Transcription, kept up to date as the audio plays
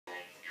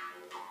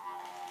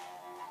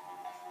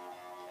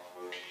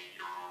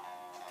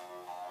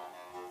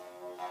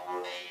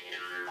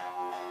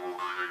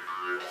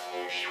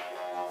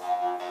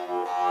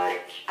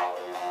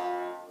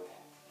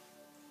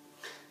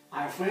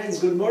friends,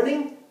 good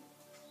morning.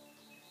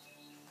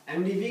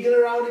 I'm the vegan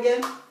around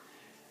again,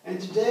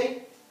 and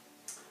today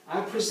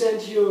I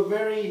present you a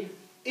very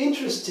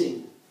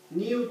interesting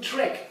new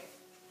trick.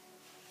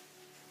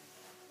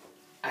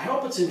 I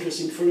hope it's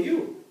interesting for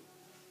you,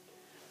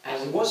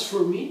 as it was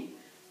for me,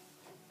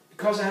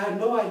 because I had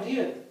no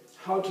idea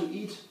how to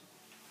eat,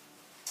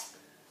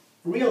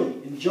 really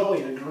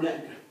enjoy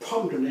a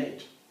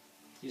pomegranate,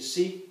 you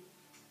see.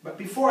 But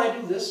before I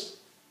do this,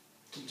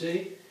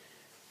 today,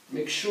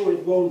 make sure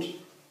it won't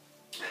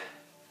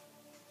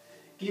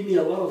give me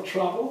a lot of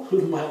trouble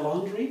with my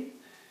laundry.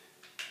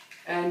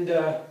 And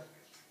the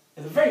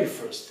very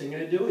first thing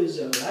I do is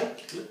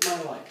lit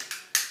my light.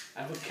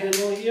 I have a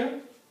candle here,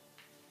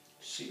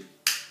 see,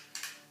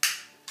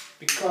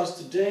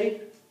 because today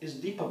is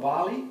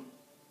Deepavali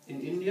in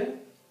India,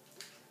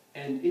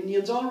 and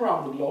Indians all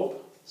around the globe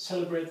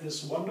celebrate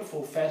this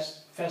wonderful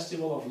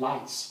festival of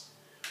lights.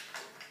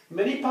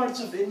 Many parts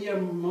of India,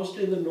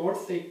 mostly in the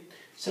north, they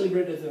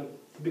celebrate at the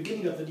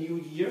beginning of the new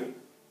year.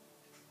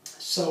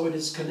 So it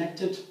is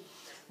connected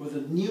with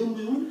a new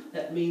moon.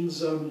 That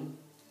means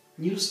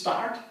new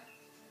start,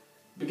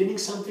 beginning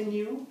something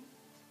new,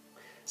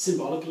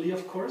 symbolically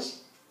of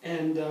course.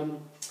 And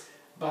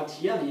but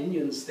yeah, the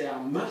Indians, they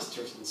are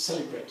masters in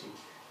celebrating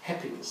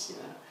happiness.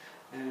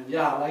 Yeah? And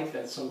yeah, I like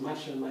that so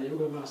much. And my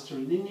yoga master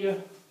in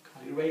India,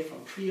 Ray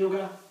from Tree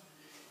Yoga,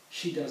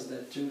 she does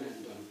that too.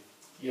 And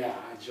yeah,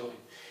 I join.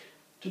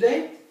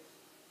 Today,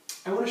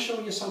 I want to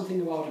show you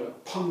something about a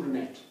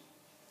pomegranate.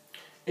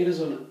 It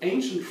is an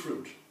ancient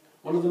fruit,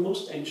 one of the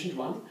most ancient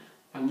ones,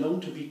 are known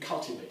to be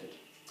cultivated.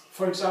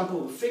 For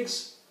example, the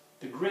figs,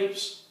 the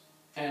grapes,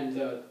 and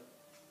the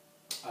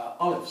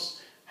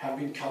olives have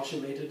been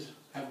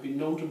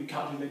known to be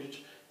cultivated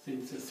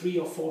since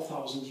 3,000 or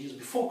 4,000 years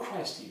before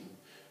Christ even.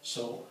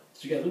 So,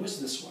 together with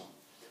this one.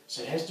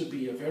 So it has to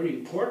be very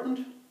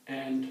important,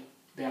 and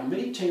there are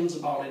many tales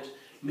about it,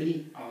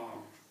 many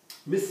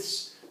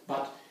myths.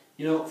 But,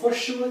 you know, for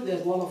sure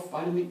there's a lot of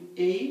vitamin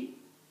A,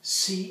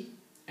 C,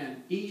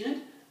 and E in it,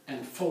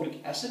 and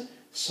folic acid,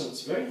 so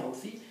it's very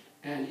healthy,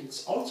 and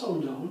it's also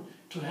known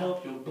to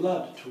help your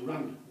blood to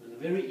run in a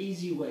very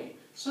easy way.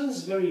 So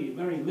there's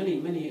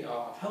many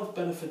health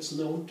benefits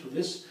known to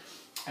this,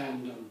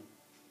 and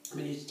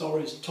many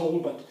stories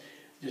told, but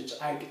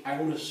I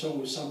want to show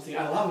you something.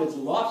 I love it a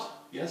lot,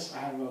 yes, I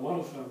have a lot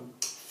of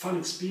fun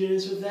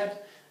experience with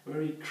that,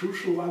 very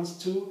crucial ones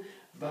too,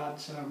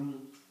 but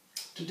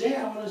today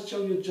I want to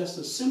show you just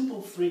a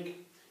simple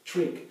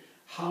trick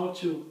how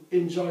to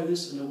enjoy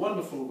this in a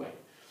wonderful way.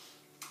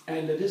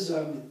 And it is,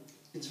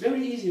 it's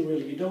very easy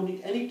really, you don't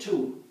need any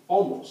tool,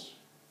 almost.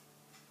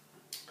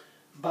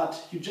 But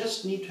you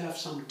just need to have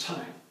some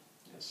time,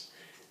 yes.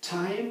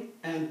 Time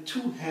and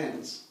two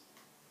hands,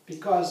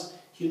 because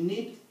you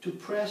need to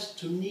press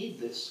to knead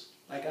this,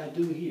 like I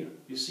do here,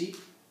 you see?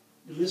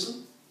 You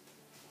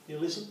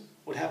listen,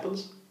 what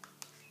happens?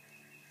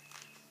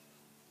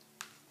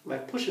 If I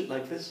push it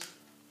like this,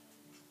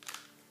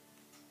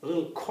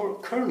 little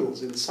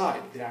kernels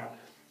inside. There are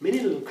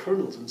many little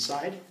kernels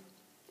inside,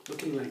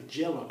 looking like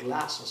gel or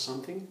glass or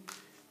something.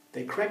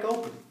 They crack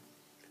open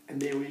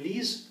and they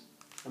release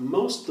the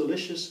most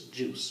delicious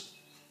juice.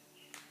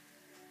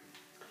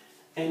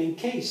 And in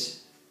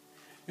case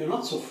you're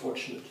not so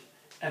fortunate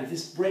and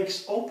this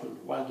breaks open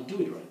while you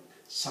do it right,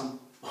 some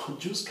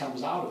juice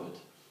comes out of it,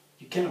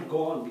 you cannot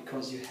go on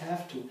because you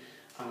have to,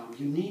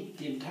 you need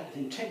the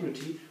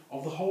integrity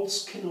of the whole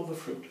skin of the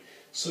fruit.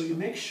 So you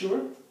make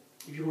sure,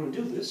 if you want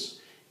to do this,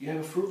 you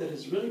have a fruit that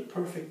is really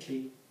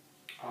perfectly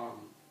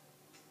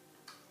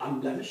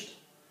unblemished,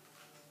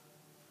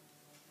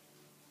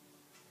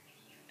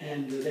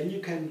 and then you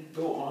can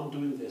go on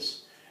doing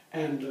this.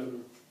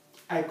 And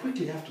I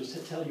quickly have to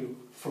tell you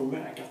from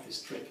where I got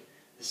this trick.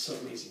 It's so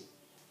amazing.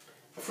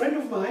 A friend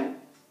of mine,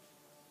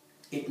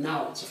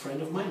 it's a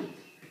friend of mine,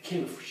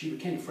 she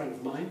became a friend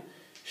of mine.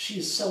 She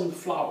is selling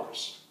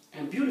flowers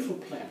and beautiful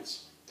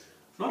plants,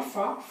 not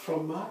far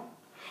from my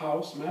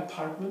house, my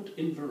apartment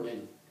in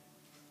Berlin.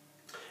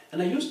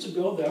 And I used to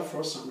go there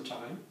for some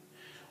time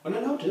when I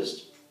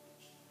noticed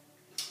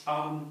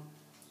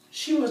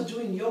she was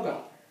doing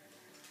yoga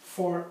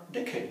for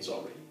decades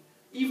already,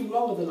 even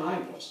longer than I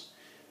was.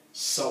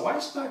 So I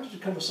started a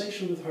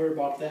conversation with her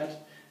about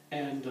that,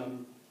 and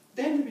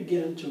then we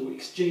began to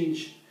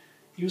exchange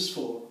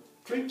useful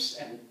tips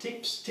and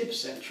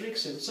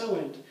tricks and so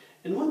on.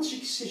 And once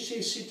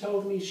she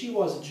told me she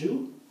was a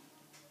Jew,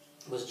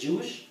 was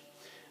Jewish,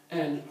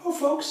 and her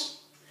folks,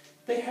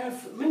 they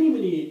have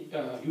many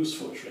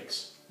useful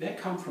tricks. They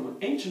come from an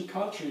ancient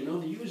culture, you know,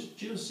 the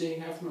Jews,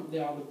 they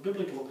are the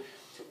biblical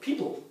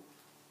people.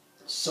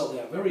 So they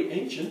are very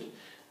ancient,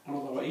 one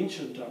of our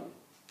ancient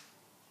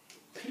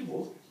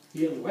people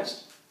here in the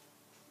West.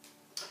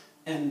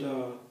 And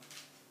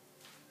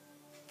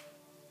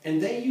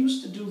they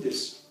used to do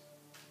this,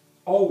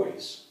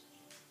 always.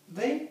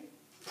 They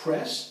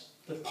press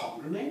the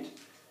pomegranate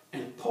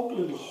and poke a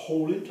little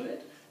hole into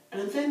it,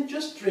 and then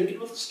just drink it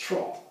with a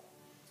straw.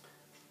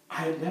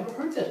 I had never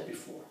heard that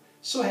before,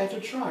 so I had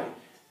to try.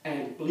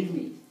 And believe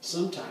me,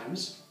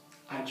 sometimes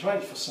I tried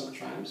it for some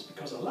times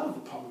because I love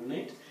the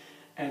pomegranate,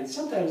 and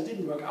sometimes it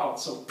didn't work out,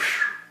 so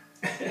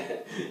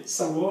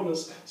some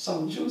waters,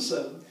 some juice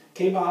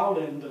came out,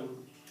 and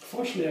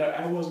fortunately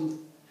I wasn't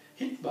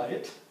hit by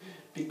it,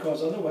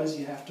 because otherwise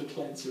you have to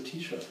cleanse your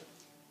t-shirt.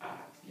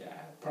 Yeah,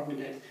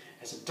 pomegranate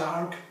has a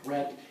dark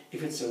red.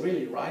 If it's a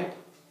really ripe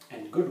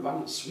and good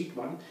one, a sweet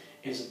one,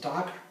 it's a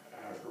dark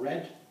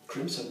red,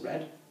 crimson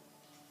red.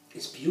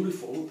 It's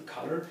beautiful, the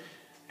color,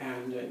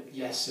 and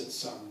yes,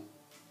 it's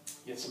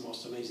the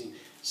most amazing.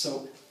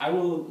 So I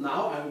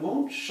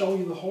won't show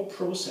you the whole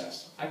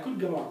process. I could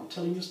go on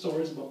telling you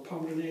stories about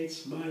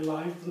pomegranates, my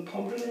life with a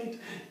pomegranate,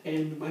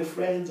 and my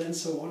friends, and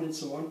so on and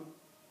so on.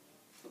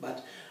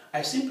 But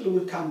I simply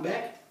will come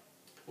back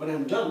when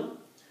I'm done,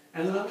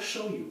 and then I'll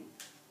show you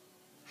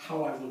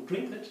how I will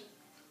drink it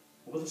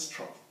with a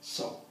straw.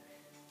 So,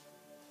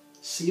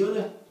 see you in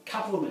a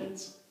couple of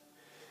minutes.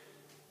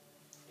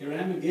 Here I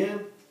am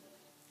again,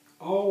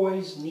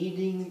 always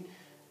kneading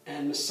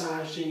and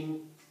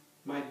massaging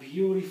my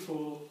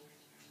beautiful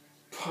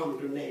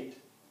pomegranate.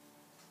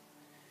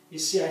 You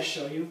see, I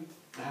show you,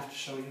 I have to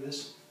show you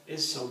this,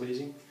 it's so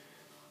amazing.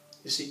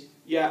 You see,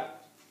 yeah,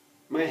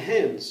 my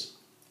hands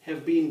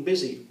have been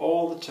busy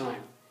all the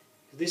time,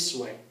 this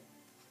way.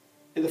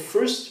 And the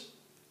first,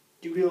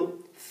 you will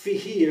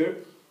hear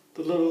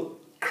the little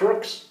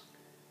crooks,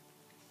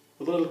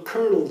 the little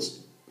kernels,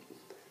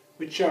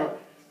 which are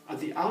at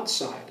the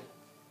outside,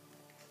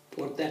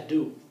 what that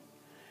do.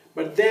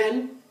 But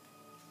then,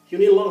 you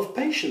need a lot of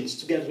patience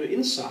to get to the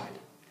inside.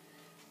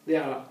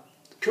 There are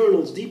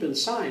kernels deep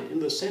inside, in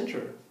the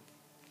center.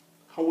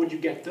 How would you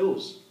get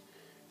those?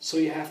 So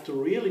you have to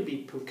really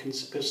be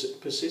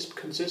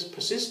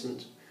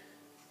persistent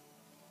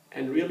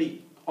and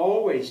really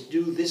always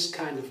do this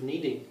kind of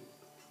kneading.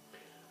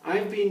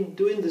 I've been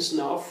doing this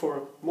now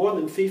for more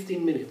than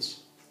 15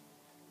 minutes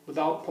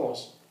without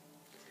pause.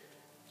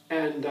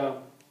 And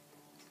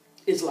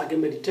it's like a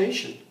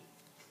meditation.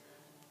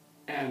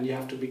 And you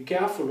have to be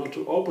careful not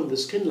to open the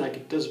skin like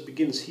it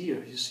begins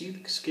here. You see,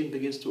 the skin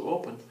begins to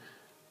open.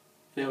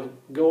 Now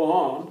go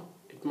on,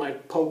 it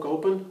might poke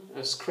open,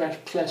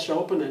 clash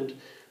open, and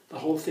the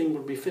whole thing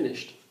will be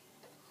finished.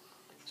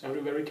 So have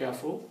to be very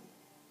careful.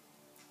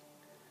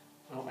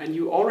 And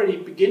you already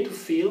begin to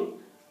feel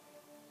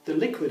the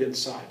liquid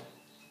inside,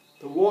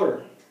 the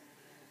water.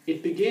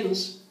 It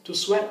begins to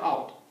sweat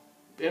out,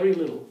 very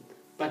little,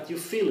 but you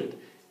feel it.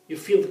 You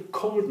feel the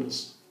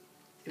coldness.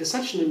 It is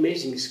such an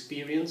amazing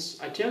experience.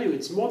 I tell you,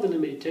 it's more than a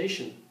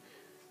meditation,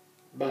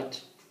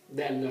 but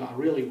then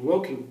really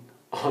working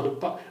on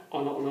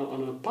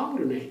a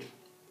pomegranate.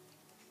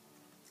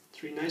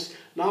 It's really nice.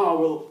 Now I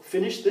will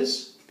finish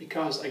this,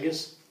 because I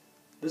guess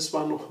this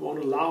one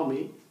won't allow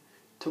me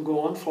to go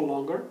on for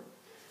longer.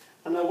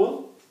 And I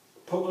will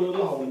poke a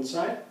little hole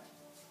inside.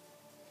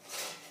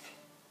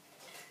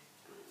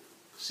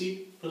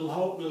 See, little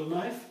hole, little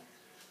knife,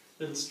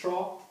 little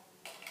straw,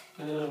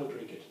 and then I will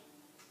drink it.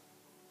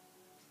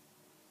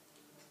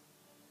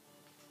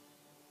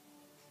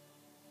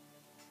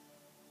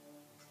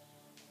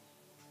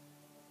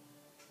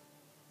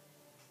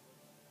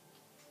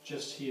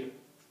 Just here.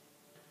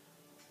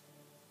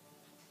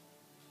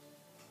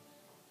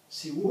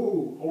 See,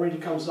 whoa, already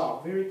comes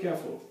out. Very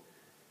careful.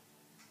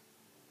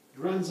 It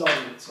runs out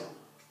on its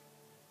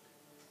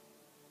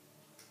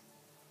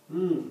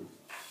own.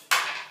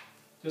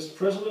 Just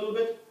press a little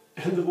bit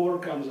and the water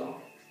comes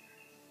out.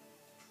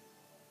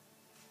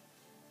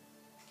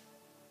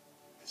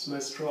 It's my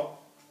straw.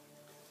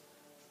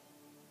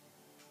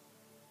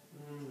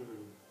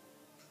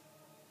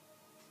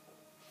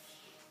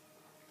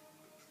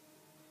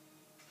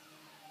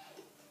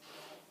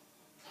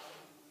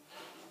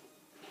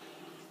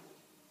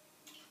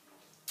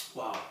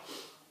 Wow.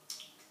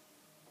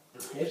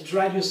 You have to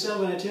try it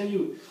yourself, and I tell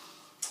you,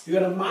 you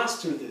gotta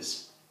master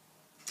this.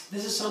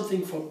 This is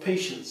something for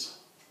patience.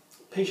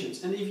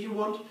 Patience. And if you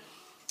want,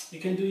 you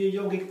can do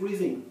your yogic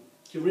breathing,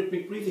 your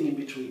rhythmic breathing in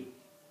between.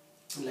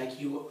 Like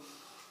you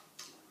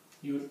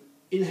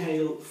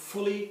inhale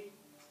fully,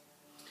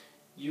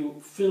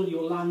 you fill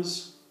your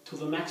lungs to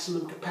the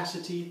maximum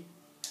capacity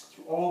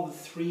through all the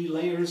 3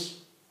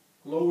 layers,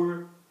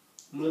 lower,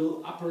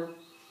 middle, upper,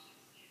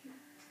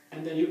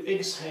 and then you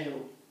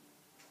exhale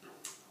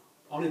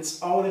on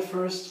its own at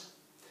first,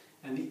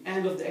 and the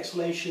end of the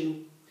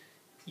exhalation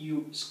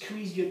you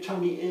squeeze your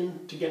tummy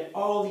in to get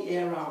all the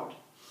air out.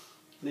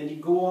 And then you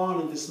go on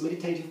in this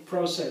meditative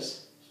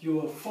process. You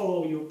will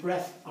follow your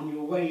breath on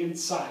your way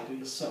inside of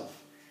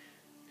yourself.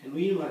 And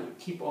meanwhile you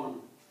keep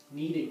on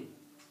kneading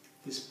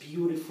this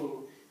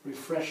beautiful,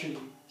 refreshing,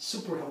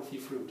 super healthy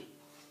fruit.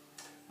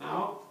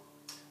 Now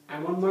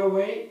I'm on my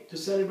way to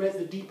celebrate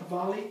the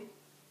Deepavali.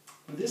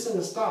 With this as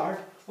a start,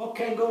 what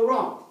can go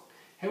wrong?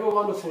 Have a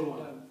wonderful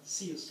one.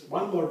 See you soon.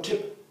 One more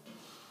tip.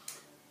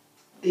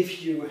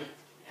 If you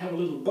have a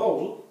little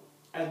bowl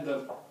and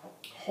the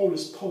hole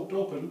is poked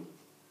open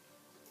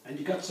and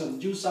you got some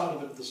juice out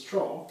of it with the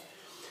straw,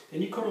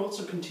 then you could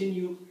also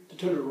continue to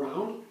turn it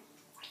around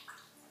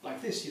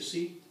like this, you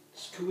see.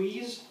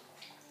 Squeeze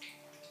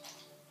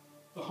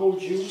the whole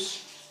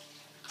juice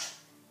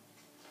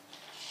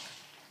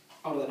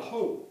out of that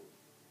hole.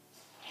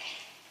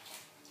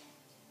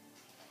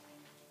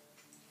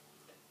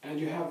 And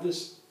you have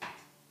this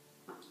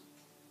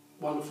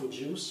wonderful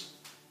juice.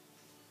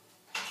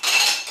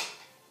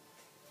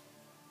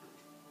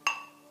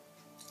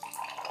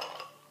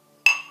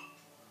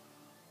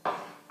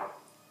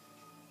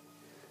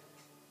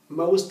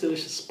 Most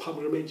delicious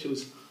pomegranate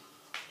juice,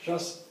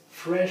 just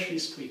freshly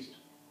squeezed.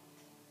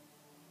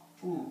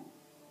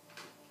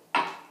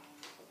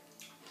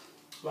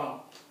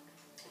 Wow.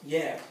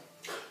 Yeah.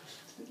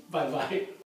 Bye bye.